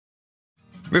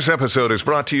This episode is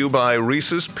brought to you by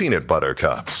Reese's Peanut Butter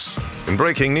Cups. In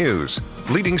breaking news,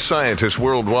 leading scientists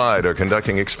worldwide are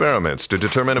conducting experiments to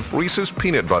determine if Reese's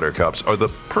Peanut Butter Cups are the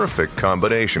perfect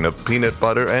combination of peanut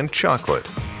butter and chocolate.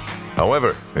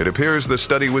 However, it appears the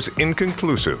study was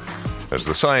inconclusive, as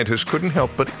the scientists couldn't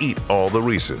help but eat all the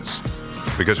Reese's.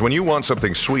 Because when you want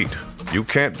something sweet, you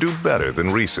can't do better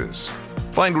than Reese's.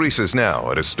 Find Reese's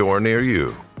now at a store near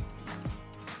you.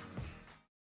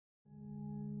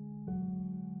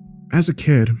 As a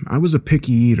kid, I was a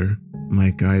picky eater,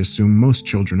 like I assume most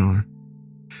children are.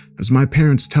 As my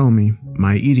parents tell me,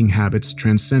 my eating habits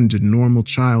transcended normal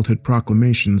childhood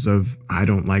proclamations of, "I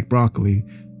don't like broccoli,"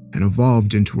 and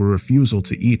evolved into a refusal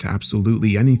to eat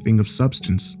absolutely anything of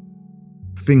substance.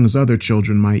 Things other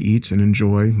children might eat and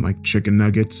enjoy, like chicken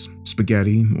nuggets,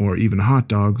 spaghetti, or even hot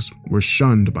dogs, were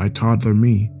shunned by toddler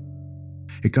me.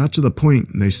 It got to the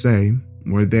point, they say,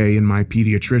 where they and my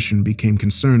pediatrician became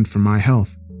concerned for my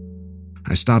health.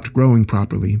 I stopped growing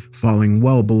properly, falling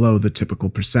well below the typical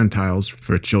percentiles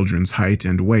for children's height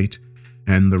and weight,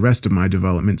 and the rest of my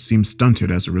development seemed stunted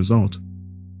as a result.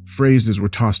 Phrases were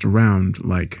tossed around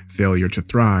like failure to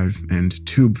thrive and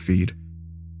tube feed.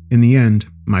 In the end,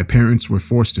 my parents were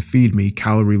forced to feed me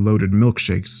calorie-loaded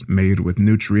milkshakes made with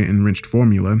nutrient-enriched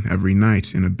formula every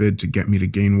night in a bid to get me to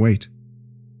gain weight.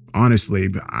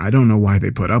 Honestly, I don't know why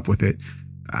they put up with it.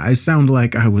 I sound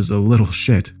like I was a little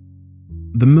shit.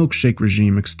 The milkshake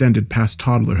regime extended past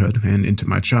toddlerhood and into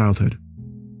my childhood.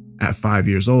 At 5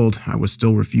 years old, I was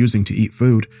still refusing to eat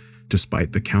food,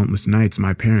 despite the countless nights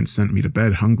my parents sent me to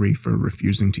bed hungry for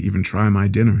refusing to even try my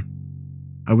dinner.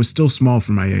 I was still small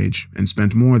for my age and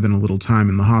spent more than a little time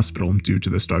in the hospital due to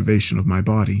the starvation of my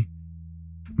body.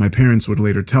 My parents would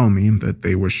later tell me that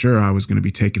they were sure I was going to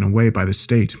be taken away by the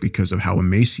state because of how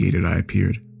emaciated I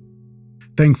appeared.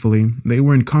 Thankfully, they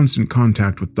were in constant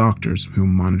contact with doctors who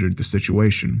monitored the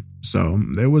situation, so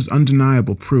there was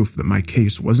undeniable proof that my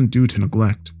case wasn't due to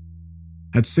neglect.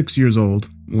 At 6 years old,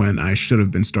 when I should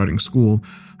have been starting school,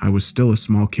 I was still a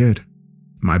small kid.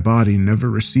 My body never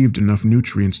received enough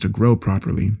nutrients to grow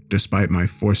properly, despite my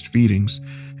forced feedings,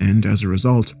 and as a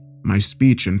result, my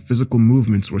speech and physical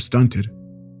movements were stunted,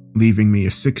 leaving me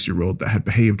a 6-year-old that had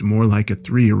behaved more like a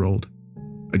 3-year-old.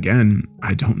 Again,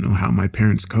 I don't know how my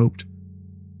parents coped.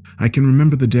 I can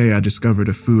remember the day I discovered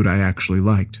a food I actually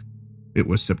liked. It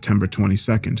was September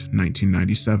 22nd,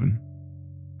 1997.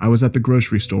 I was at the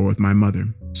grocery store with my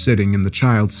mother, sitting in the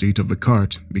child seat of the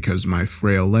cart because my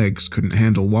frail legs couldn't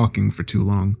handle walking for too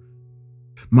long.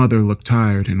 Mother looked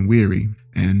tired and weary,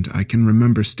 and I can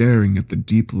remember staring at the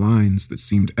deep lines that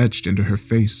seemed etched into her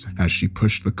face as she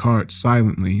pushed the cart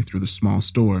silently through the small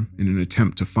store in an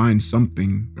attempt to find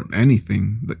something or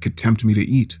anything that could tempt me to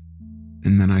eat.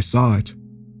 And then I saw it.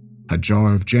 A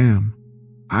jar of jam.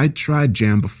 I'd tried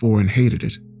jam before and hated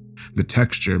it. The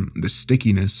texture, the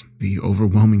stickiness, the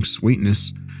overwhelming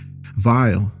sweetness.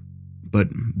 Vile.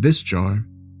 But this jar,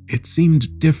 it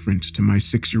seemed different to my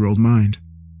 6-year-old mind.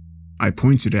 I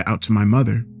pointed it out to my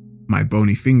mother, my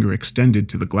bony finger extended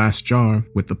to the glass jar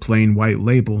with the plain white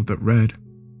label that read,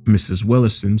 Mrs.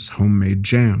 Willison's homemade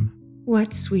jam.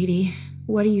 "What, sweetie?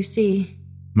 What do you see?"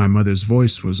 My mother's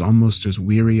voice was almost as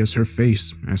weary as her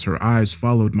face as her eyes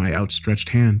followed my outstretched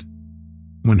hand.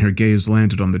 When her gaze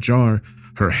landed on the jar,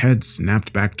 her head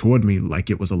snapped back toward me like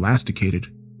it was elasticated.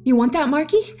 "You want that,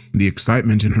 Marky? The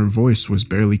excitement in her voice was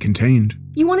barely contained.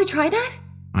 You want to try that?"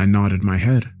 I nodded my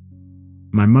head.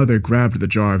 My mother grabbed the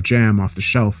jar of jam off the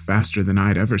shelf faster than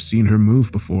I'd ever seen her move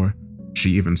before.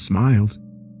 She even smiled.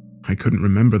 I couldn't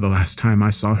remember the last time I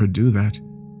saw her do that.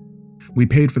 We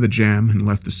paid for the jam and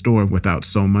left the store without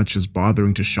so much as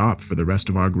bothering to shop for the rest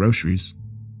of our groceries.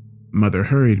 Mother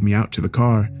hurried me out to the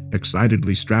car,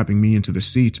 excitedly strapping me into the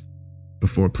seat,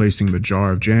 before placing the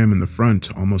jar of jam in the front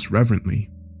almost reverently.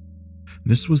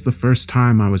 This was the first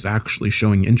time I was actually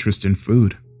showing interest in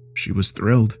food. She was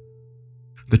thrilled.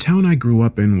 The town I grew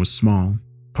up in was small,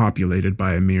 populated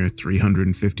by a mere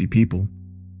 350 people.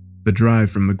 The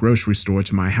drive from the grocery store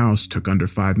to my house took under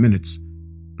 5 minutes.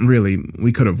 Really,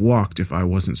 we could have walked if I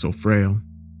wasn't so frail.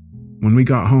 When we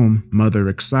got home, Mother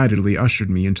excitedly ushered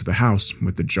me into the house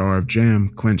with the jar of jam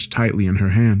clenched tightly in her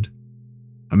hand.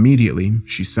 Immediately,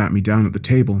 she sat me down at the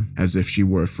table as if she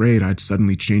were afraid I'd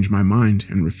suddenly change my mind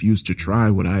and refuse to try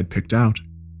what I had picked out.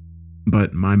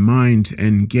 But my mind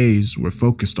and gaze were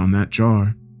focused on that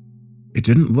jar. It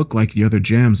didn't look like the other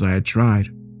jams I had tried.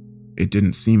 It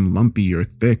didn't seem lumpy or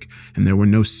thick, and there were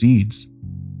no seeds.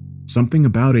 Something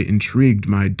about it intrigued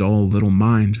my dull little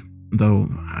mind, though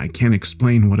I can't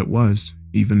explain what it was,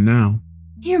 even now.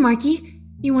 "Here, Marky,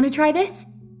 you want to try this?"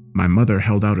 My mother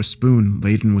held out a spoon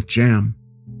laden with jam.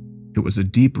 It was a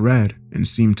deep red and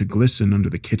seemed to glisten under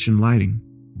the kitchen lighting.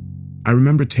 I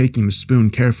remember taking the spoon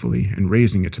carefully and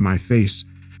raising it to my face,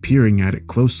 peering at it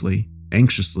closely.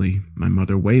 Anxiously, my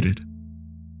mother waited.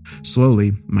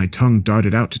 Slowly, my tongue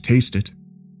darted out to taste it.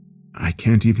 I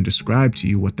can't even describe to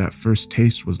you what that first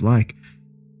taste was like.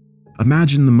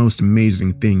 Imagine the most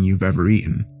amazing thing you've ever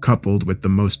eaten, coupled with the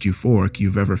most euphoric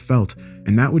you've ever felt,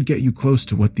 and that would get you close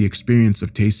to what the experience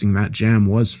of tasting that jam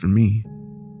was for me.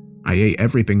 I ate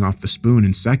everything off the spoon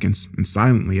in seconds and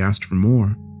silently asked for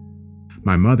more.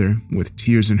 My mother, with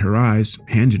tears in her eyes,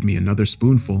 handed me another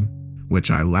spoonful,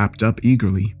 which I lapped up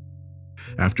eagerly.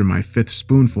 After my fifth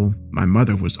spoonful, my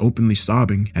mother was openly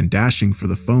sobbing and dashing for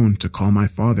the phone to call my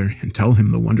father and tell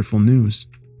him the wonderful news.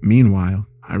 Meanwhile,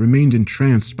 I remained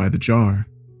entranced by the jar.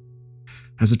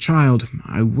 As a child,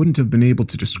 I wouldn't have been able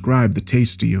to describe the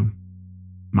taste to you,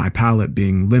 my palate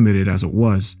being limited as it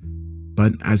was,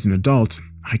 but as an adult,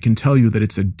 I can tell you that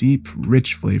it's a deep,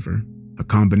 rich flavor, a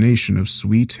combination of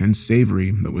sweet and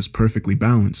savory that was perfectly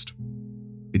balanced.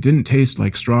 It didn't taste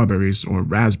like strawberries or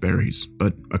raspberries,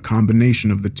 but a combination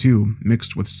of the two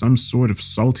mixed with some sort of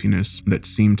saltiness that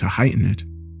seemed to heighten it.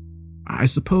 I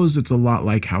suppose it's a lot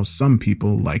like how some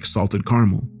people like salted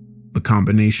caramel, the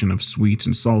combination of sweet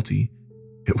and salty.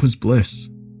 It was bliss.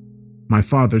 My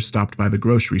father stopped by the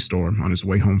grocery store on his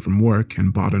way home from work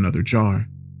and bought another jar.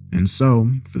 And so,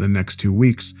 for the next 2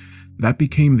 weeks, that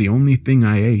became the only thing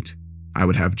I ate. I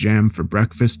would have jam for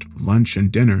breakfast, lunch,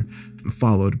 and dinner,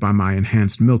 followed by my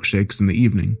enhanced milkshakes in the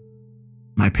evening.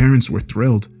 My parents were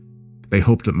thrilled. They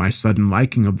hoped that my sudden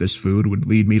liking of this food would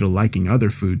lead me to liking other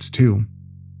foods too.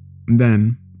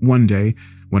 Then, one day,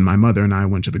 when my mother and I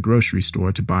went to the grocery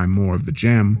store to buy more of the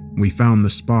jam, we found the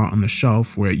spot on the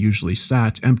shelf where it usually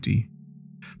sat empty.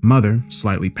 Mother,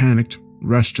 slightly panicked,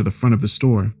 rushed to the front of the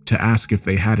store to ask if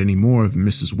they had any more of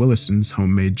Mrs. Willison's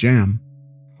homemade jam.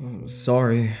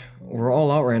 Sorry, we're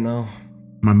all out right now.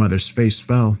 My mother's face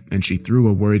fell, and she threw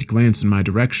a worried glance in my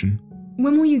direction.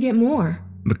 When will you get more?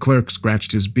 The clerk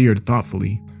scratched his beard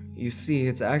thoughtfully. You see,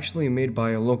 it's actually made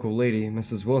by a local lady,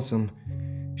 Mrs. Willison.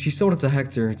 She sold it to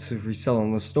Hector to resell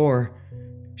in the store.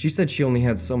 She said she only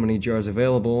had so many jars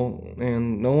available,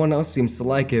 and no one else seems to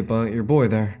like it but your boy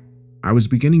there. I was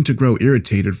beginning to grow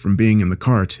irritated from being in the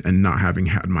cart and not having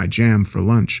had my jam for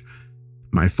lunch.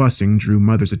 My fussing drew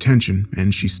Mother's attention,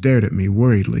 and she stared at me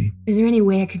worriedly. Is there any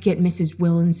way I could get Mrs.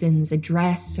 Willison's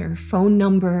address or phone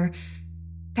number?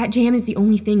 That jam is the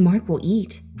only thing Mark will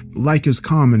eat. Like is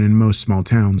common in most small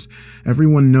towns,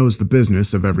 everyone knows the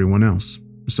business of everyone else.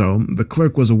 So, the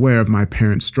clerk was aware of my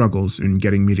parents' struggles in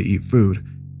getting me to eat food.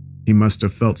 He must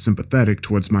have felt sympathetic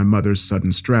towards my mother's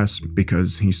sudden stress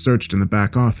because he searched in the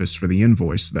back office for the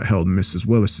invoice that held Mrs.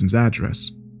 Willison's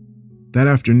address. That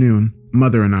afternoon,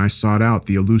 Mother and I sought out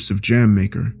the elusive jam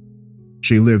maker.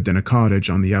 She lived in a cottage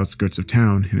on the outskirts of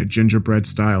town in a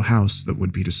gingerbread-style house that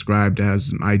would be described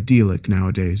as idyllic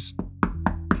nowadays.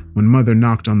 When Mother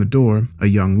knocked on the door, a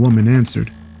young woman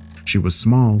answered. She was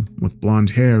small, with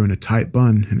blonde hair in a tight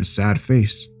bun and a sad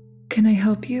face. Can I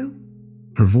help you?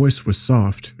 Her voice was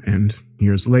soft, and,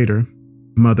 years later,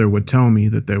 Mother would tell me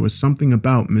that there was something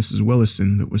about Mrs.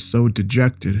 Willison that was so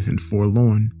dejected and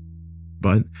forlorn.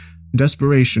 But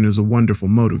desperation is a wonderful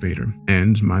motivator,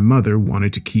 and my mother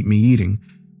wanted to keep me eating,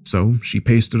 so she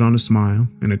pasted on a smile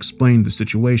and explained the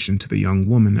situation to the young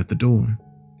woman at the door.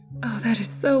 Oh, that is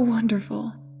so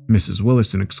wonderful. Mrs.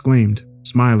 Willison exclaimed,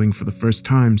 smiling for the first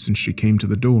time since she came to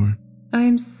the door. I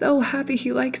am so happy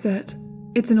he likes it.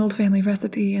 It's an old family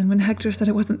recipe, and when Hector said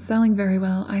it wasn't selling very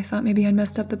well, I thought maybe I'd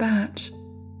messed up the batch.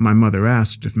 My mother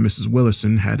asked if Mrs.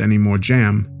 Willison had any more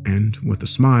jam, and, with a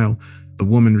smile, the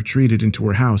woman retreated into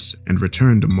her house and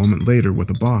returned a moment later with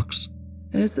a box.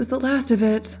 This is the last of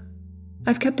it.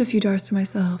 I've kept a few jars to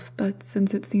myself, but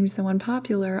since it seemed so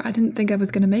unpopular, I didn't think I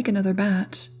was going to make another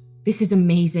batch. This is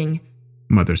amazing.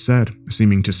 Mother said,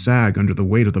 seeming to sag under the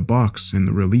weight of the box and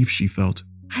the relief she felt.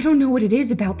 I don't know what it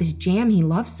is about this jam he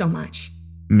loves so much.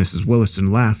 Mrs.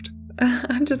 Willison laughed.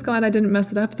 I'm just glad I didn't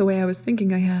mess it up the way I was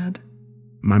thinking I had.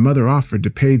 My mother offered to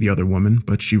pay the other woman,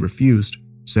 but she refused,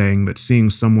 saying that seeing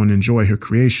someone enjoy her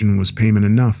creation was payment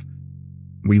enough.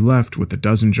 We left with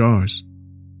 12 jars.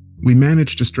 We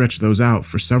managed to stretch those out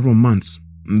for several months,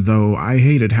 though I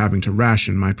hated having to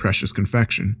ration my precious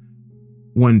confection.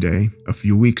 One day, a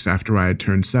few weeks after I had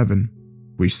turned 7,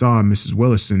 we saw Mrs.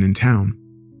 Willison in town.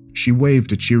 She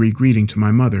waved a cheery greeting to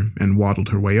my mother and waddled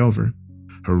her way over,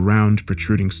 her round,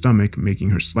 protruding stomach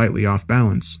making her slightly off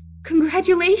balance.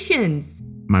 Congratulations!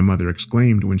 My mother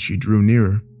exclaimed when she drew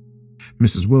nearer.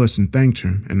 Mrs. Willison thanked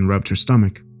her and rubbed her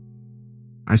stomach.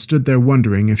 I stood there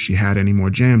wondering if she had any more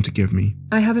jam to give me.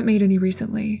 I haven't made any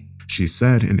recently. she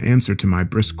said in answer to my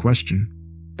brisk question.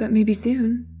 But maybe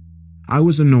soon. I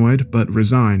was annoyed but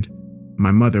resigned.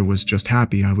 My mother was just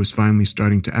happy I was finally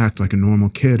starting to act like a normal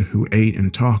kid who ate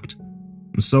and talked.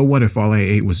 So what if all I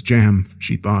ate was jam,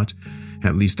 she thought.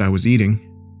 At least I was eating.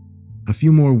 A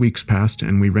few more weeks passed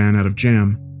and we ran out of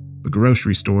jam. The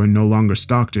grocery store no longer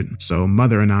stocked it, so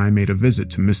Mother and I made a visit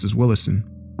to Mrs. Willison.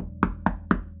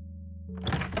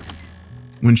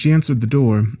 When she answered the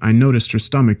door, I noticed her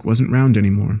stomach wasn't round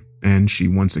anymore, and she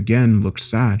once again looked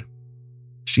sad.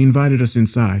 She invited us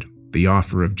inside, the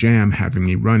offer of jam having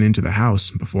me run into the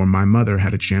house before my mother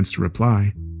had a chance to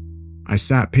reply. I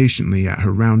sat patiently at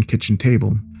her round kitchen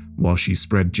table while she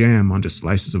spread jam onto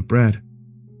slices of bread.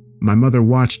 My mother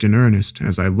watched in earnest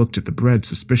as I looked at the bread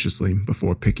suspiciously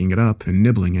before picking it up and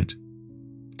nibbling it.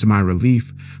 To my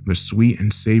relief, the sweet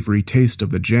and savory taste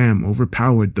of the jam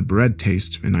overpowered the bread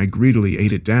taste, and I greedily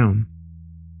ate it down.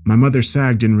 My mother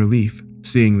sagged in relief,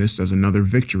 seeing this as another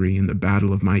victory in the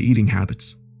battle of my eating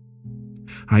habits.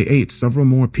 I ate several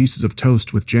more pieces of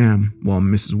toast with jam while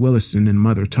Mrs. Willison and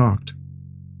Mother talked.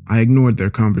 I ignored their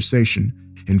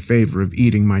conversation in favor of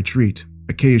eating my treat,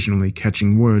 occasionally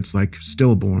catching words like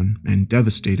stillborn and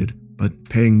devastated, but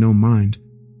paying no mind.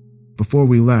 Before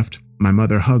we left, my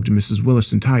mother hugged Mrs.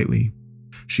 Willison tightly.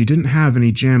 She didn't have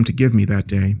any jam to give me that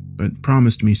day, but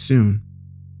promised me soon.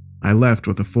 I left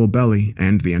with a full belly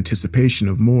and the anticipation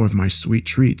of more of my sweet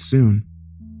treat soon.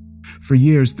 For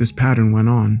years, this pattern went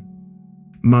on.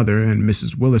 Mother and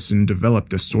Mrs. Willison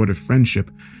developed a sort of friendship,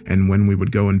 and when we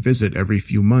would go and visit every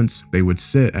few months, they would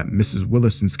sit at Mrs.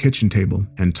 Willison's kitchen table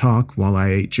and talk while I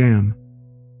ate jam.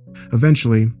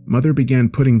 Eventually, Mother began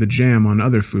putting the jam on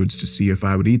other foods to see if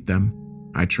I would eat them.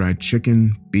 I tried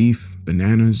chicken, beef,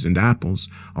 bananas, and apples,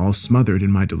 all smothered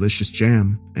in my delicious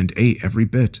jam, and ate every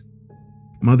bit.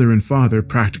 Mother and Father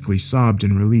practically sobbed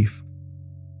in relief.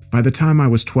 By the time I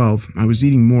was 12, I was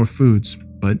eating more foods,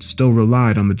 but still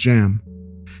relied on the jam.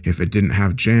 If it didn't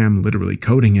have jam literally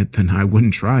coating it, then I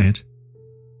wouldn't try it.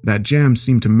 That jam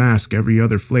seemed to mask every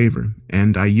other flavor,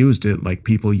 and I used it like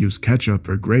people use ketchup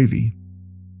or gravy.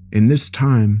 In this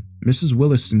time, Mrs.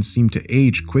 Willison seemed to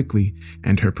age quickly,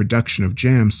 and her production of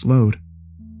jam slowed.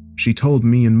 She told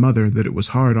me and Mother that it was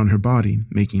hard on her body,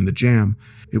 making the jam.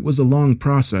 It was a long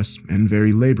process and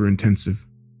very labor-intensive.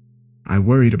 I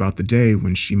worried about the day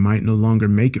when she might no longer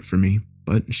make it for me,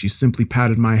 but she simply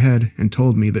patted my head and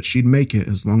told me that she'd make it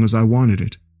as long as I wanted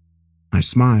it. I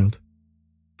smiled.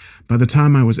 By the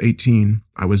time I was 18,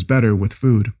 I was better with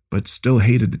food, but still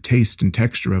hated the taste and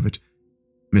texture of it.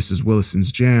 Mrs.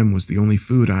 Willison's jam was the only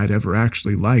food I had ever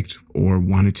actually liked or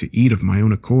wanted to eat of my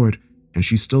own accord, and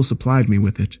she still supplied me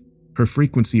with it. Her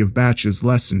frequency of batches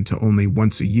lessened to only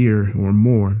once a year or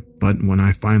more, but when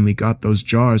I finally got those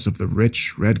jars of the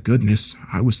rich, red goodness,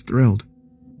 I was thrilled.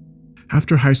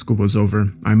 After high school was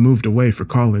over, I moved away for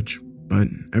college, but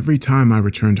every time I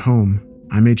returned home,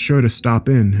 I made sure to stop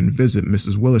in and visit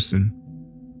Mrs. Willison.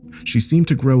 She seemed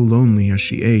to grow lonely as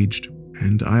she aged,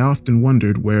 and I often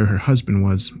wondered where her husband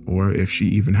was or if she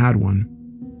even had one.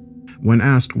 When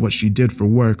asked what she did for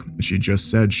work, she just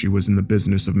said she was in the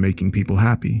business of making people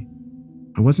happy.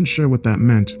 I wasn't sure what that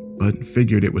meant, but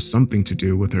figured it was something to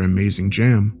do with her amazing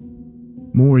jam.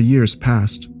 More years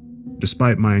passed.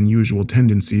 Despite my unusual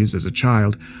tendencies as a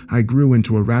child, I grew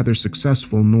into a rather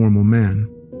successful normal man.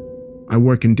 I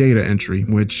work in data entry,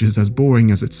 which is as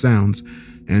boring as it sounds,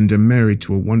 and am married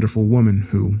to a wonderful woman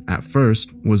who, at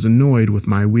first, was annoyed with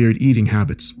my weird eating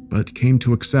habits, but came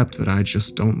to accept that I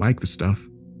just don't like the stuff.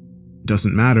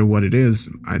 Doesn't matter what it is,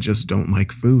 I just don't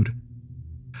like food.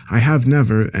 I have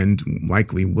never, and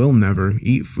likely will never,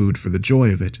 eat food for the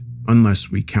joy of it,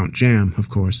 unless we count jam, of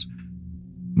course.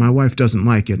 My wife doesn't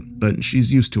like it, but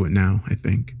she's used to it now, I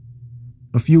think.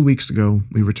 A few weeks ago,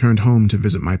 we returned home to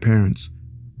visit my parents.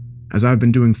 As I've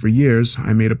been doing for years,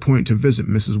 I made a point to visit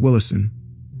Mrs. Willison.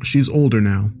 She's older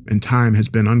now, and time has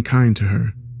been unkind to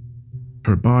her.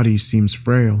 Her body seems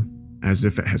frail, as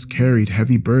if it has carried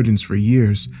heavy burdens for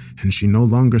years, and she no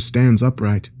longer stands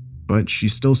upright, but she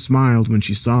still smiled when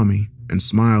she saw me, and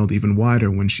smiled even wider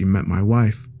when she met my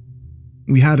wife.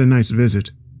 We had a nice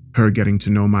visit, her getting to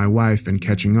know my wife and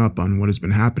catching up on what has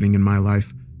been happening in my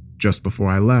life. Just before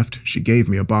I left, she gave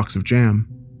me a box of jam.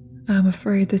 I'm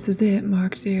afraid this is it,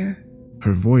 Mark dear.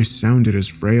 Her voice sounded as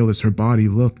frail as her body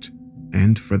looked,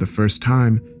 and for the first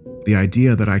time, the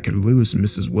idea that I could lose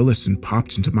Mrs. Willison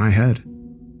popped into my head.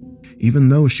 Even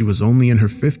though she was only in her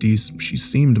 50s, she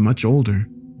seemed much older.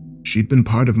 She'd been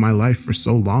part of my life for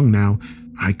so long now,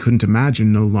 I couldn't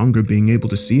imagine no longer being able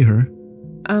to see her.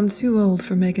 I'm too old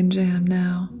for making jam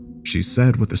now, she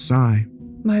said with a sigh.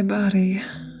 My body,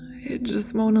 it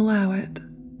just won't allow it.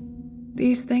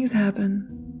 These things happen.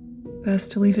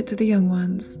 Best to leave it to the young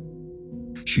ones.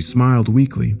 She smiled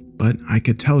weakly, but I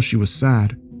could tell she was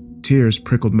sad. Tears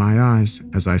prickled my eyes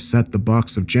as I set the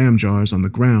box of jam jars on the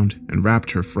ground and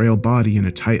wrapped her frail body in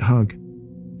a tight hug.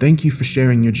 "Thank you for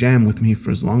sharing your jam with me for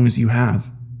as long as you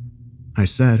have," I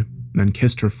said, then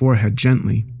kissed her forehead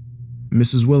gently.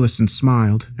 Mrs. Willison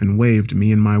smiled and waved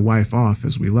me and my wife off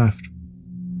as we left.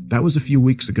 That was a few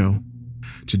weeks ago.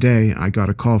 Today, I got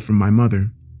a call from my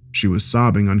mother. She was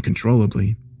sobbing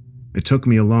uncontrollably. It took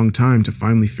me a long time to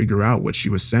finally figure out what she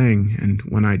was saying, and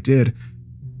when I did,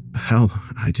 hell,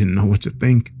 I didn't know what to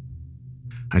think.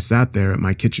 I sat there at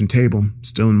my kitchen table,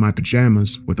 still in my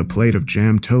pajamas, with a plate of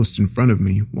jam toast in front of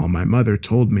me while my mother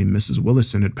told me Mrs.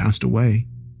 Willison had passed away.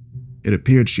 It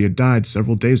appeared she had died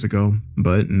several days ago,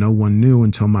 but no one knew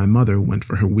until my mother went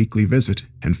for her weekly visit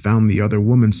and found the other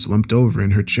woman slumped over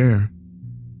in her chair.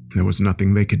 There was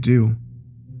nothing they could do.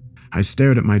 I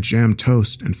stared at my jam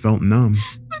toast and felt numb.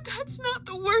 But that's not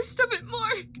the worst of it,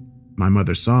 Mark. My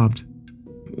mother sobbed.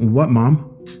 "What, Mom?"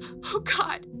 Oh,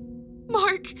 God.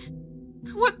 Mark,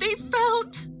 what they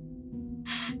found.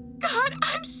 God,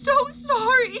 I'm so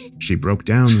sorry. She broke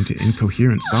down into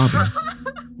incoherent sobbing.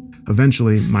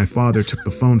 Eventually, my father took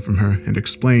the phone from her and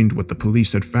explained what the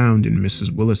police had found in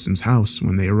Mrs. Willison's house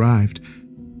when they arrived.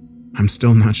 I'm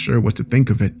still not sure what to think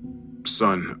of it.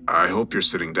 "Son, I hope you're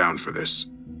sitting down for this,"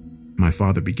 my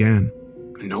father began.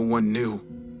 No one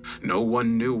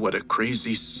knew what a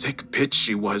crazy, sick bitch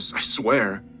she was, I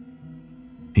swear."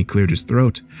 He cleared his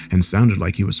throat and sounded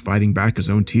like he was fighting back his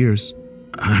own tears.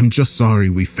 "I'm just sorry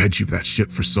we fed you that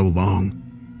shit for so long."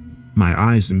 My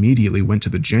eyes immediately went to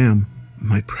the jam,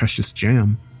 my precious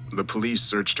jam. "The police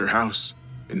searched her house.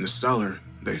 In the cellar,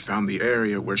 they found the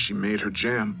area where she made her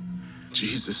jam.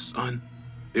 Jesus, son,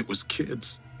 it was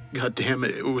kids. God damn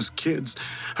it, it was kids.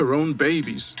 Her own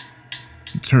babies."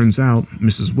 It turns out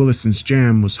Mrs. Willison's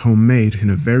jam was homemade in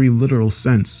a very literal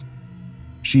sense.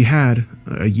 She had,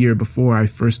 a year before I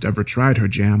first ever tried her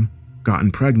jam,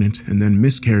 gotten pregnant and then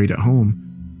miscarried at home.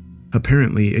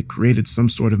 Apparently, it created some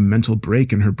sort of mental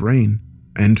break in her brain,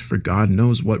 and for God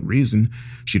knows what reason,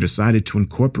 she decided to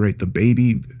incorporate the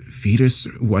baby, fetus,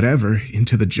 whatever,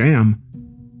 into the jam.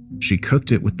 She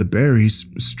cooked it with the berries,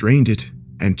 strained it,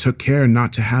 and took care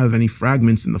not to have any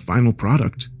fragments in the final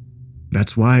product.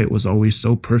 That's why it was always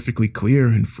so perfectly clear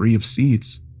and free of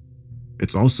seeds.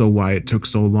 It's also why it took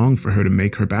so long for her to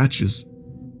make her batches.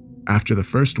 After the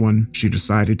first one, she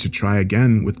decided to try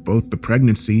again with both the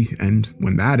pregnancy and,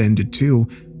 when that ended too,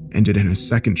 ended in a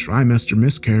second trimester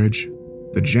miscarriage,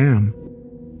 the jam.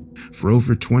 For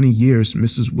over 20 years,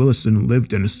 Mrs. Willison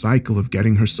lived in a cycle of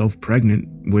getting herself pregnant,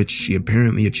 which she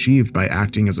apparently achieved by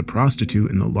acting as a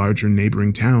prostitute in the larger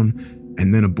neighboring town,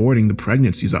 and then aborting the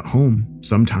pregnancies at home,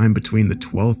 sometime between the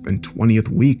 12th and 20th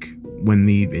week, when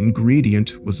the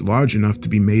ingredient was large enough to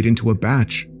be made into a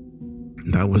batch.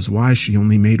 That was why she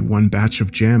only made one batch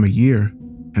of jam a year,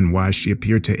 and why she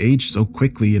appeared to age so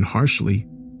quickly and harshly.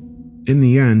 In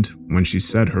the end, when she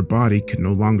said her body could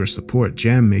no longer support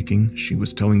jam making, she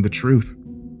was telling the truth.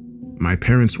 My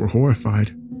parents were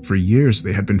horrified. For years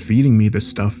they had been feeding me this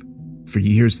stuff. For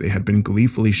years they had been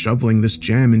gleefully shoveling this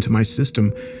jam into my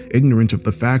system, ignorant of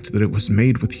the fact that it was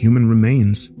made with human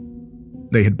remains.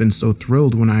 They had been so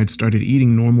thrilled when I had started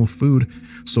eating normal food,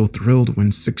 so thrilled when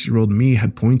 6-year-old me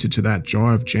had pointed to that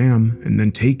jar of jam and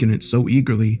then taken it so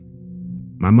eagerly.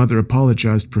 My mother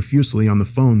apologized profusely on the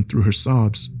phone through her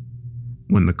sobs.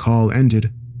 When the call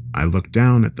ended, I looked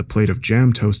down at the plate of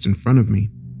jam toast in front of me,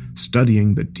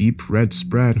 studying the deep red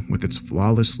spread with its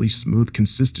flawlessly smooth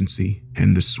consistency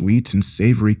and the sweet and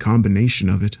savory combination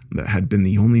of it that had been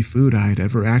the only food I had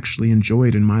ever actually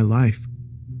enjoyed in my life.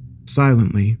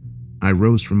 Silently, I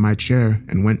rose from my chair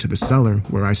and went to the cellar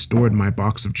where I stored my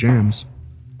box of jams.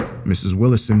 Mrs.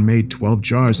 Willison made 12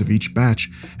 jars of each batch,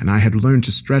 and I had learned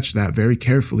to stretch that very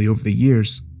carefully over the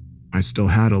years. I still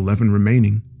had 11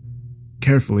 remaining.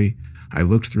 Carefully, I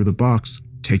looked through the box,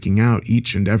 taking out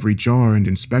each and every jar and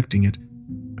inspecting it,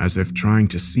 as if trying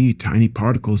to see tiny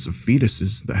particles of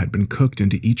fetuses that had been cooked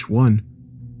into each one.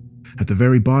 At the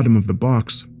very bottom of the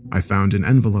box, I found an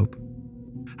envelope.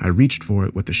 I reached for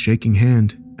it with a shaking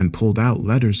hand and pulled out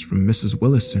letters from Mrs.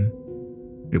 Willison.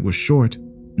 It was short,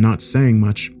 not saying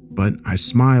much, but I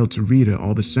smiled to read it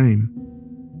all the same.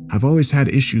 I've always had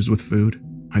issues with food.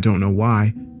 I don't know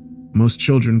why. Most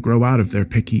children grow out of their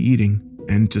picky eating,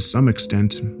 and to some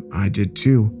extent, I did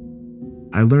too.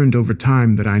 I learned over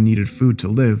time that I needed food to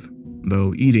live,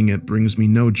 though eating it brings me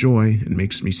no joy and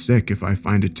makes me sick if I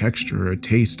find a texture or a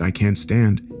taste I can't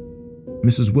stand.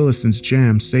 Mrs. Willison's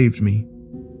jam saved me.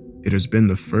 It has been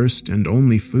the first and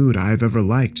only food I have ever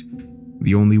liked,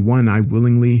 the only one I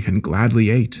willingly and gladly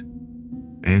ate.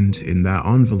 And in that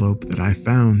envelope that I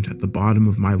found at the bottom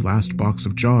of my last box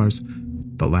of jars,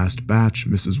 the last batch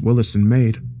Mrs. Willison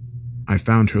made, I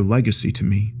found her legacy to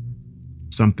me.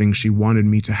 Something she wanted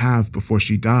me to have before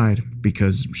she died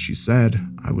because she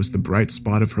said I was the bright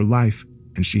spot of her life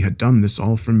and she had done this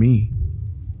all for me.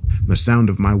 The sound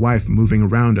of my wife moving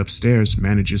around upstairs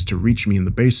manages to reach me in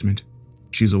the basement.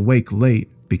 She's awake late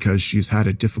because she's had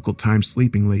a difficult time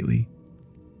sleeping lately.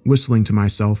 Whistling to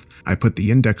myself, I put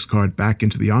the index card back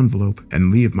into the envelope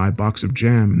and leave my box of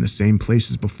jam in the same place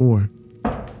as before.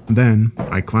 Then,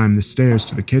 I climb the stairs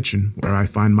to the kitchen where I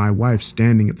find my wife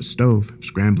standing at the stove,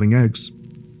 scrambling eggs.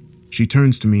 She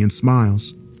turns to me and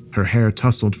smiles, her hair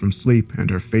tousled from sleep and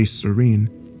her face serene,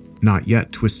 not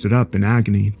yet twisted up in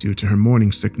agony due to her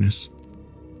morning sickness.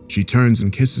 She turns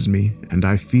and kisses me, and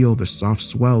I feel the soft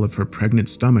swell of her pregnant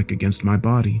stomach against my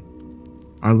body.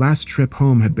 Our last trip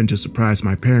home had been to surprise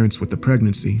my parents with the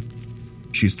pregnancy.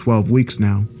 She's 12 weeks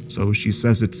now, so she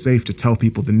says it's safe to tell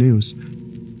people the news.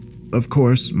 Of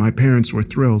course, my parents were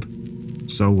thrilled.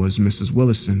 So was Mrs.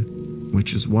 Willison,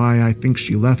 which is why I think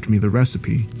she left me the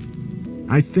recipe.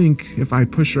 I think if I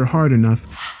push her hard enough,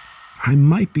 I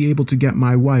might be able to get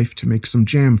my wife to make some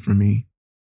jam for me.